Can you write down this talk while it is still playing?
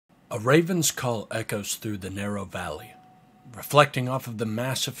A raven's call echoes through the narrow valley, reflecting off of the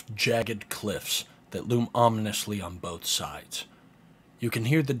massive, jagged cliffs that loom ominously on both sides. You can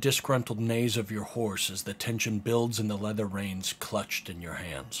hear the disgruntled neighs of your horse as the tension builds in the leather reins clutched in your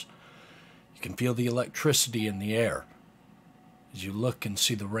hands. You can feel the electricity in the air as you look and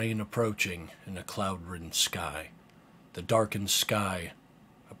see the rain approaching in a cloud-ridden sky, the darkened sky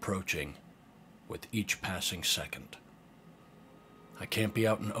approaching with each passing second. I can't be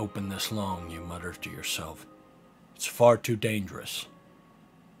out in open this long, you mutter to yourself. It's far too dangerous.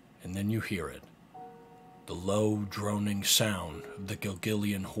 And then you hear it. The low, droning sound of the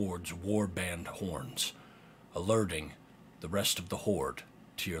Gilgillian Horde's warband horns, alerting the rest of the Horde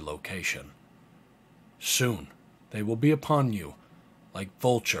to your location. Soon, they will be upon you like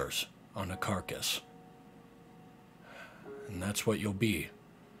vultures on a carcass. And that's what you'll be,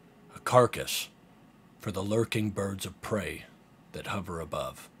 a carcass for the lurking birds of prey that hover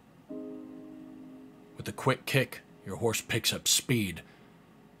above. With a quick kick, your horse picks up speed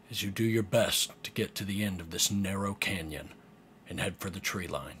as you do your best to get to the end of this narrow canyon and head for the tree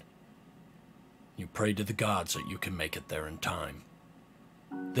line. You pray to the gods that you can make it there in time.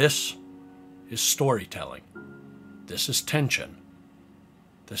 This is storytelling. This is tension.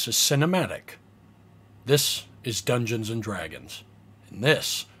 This is cinematic. This is Dungeons and Dragons. And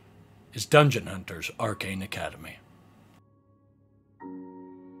this is Dungeon Hunter's Arcane Academy.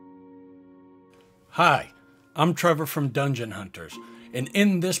 Hi, I'm Trevor from Dungeon Hunters, and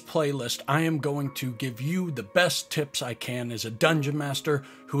in this playlist I am going to give you the best tips I can as a Dungeon Master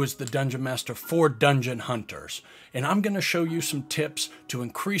who is the Dungeon Master for Dungeon Hunters. And I'm going to show you some tips to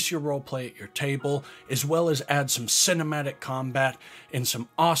increase your roleplay at your table, as well as add some cinematic combat and some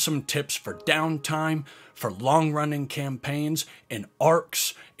awesome tips for downtime, for long-running campaigns, and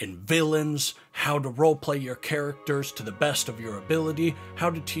arcs, and villains, how to roleplay your characters to the best of your ability, how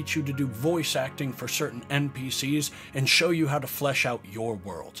to teach you to do voice acting for certain NPCs, and show you how to flesh out your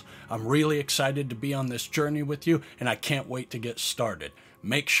world. I'm really excited to be on this journey with you, and I can't wait to get started.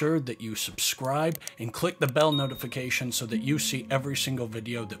 Make sure that you subscribe and click the bell notification so that you see every single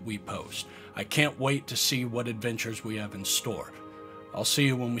video that we post. I can't wait to see what adventures we have in store. I'll see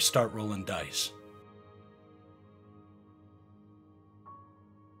you when we start rolling dice.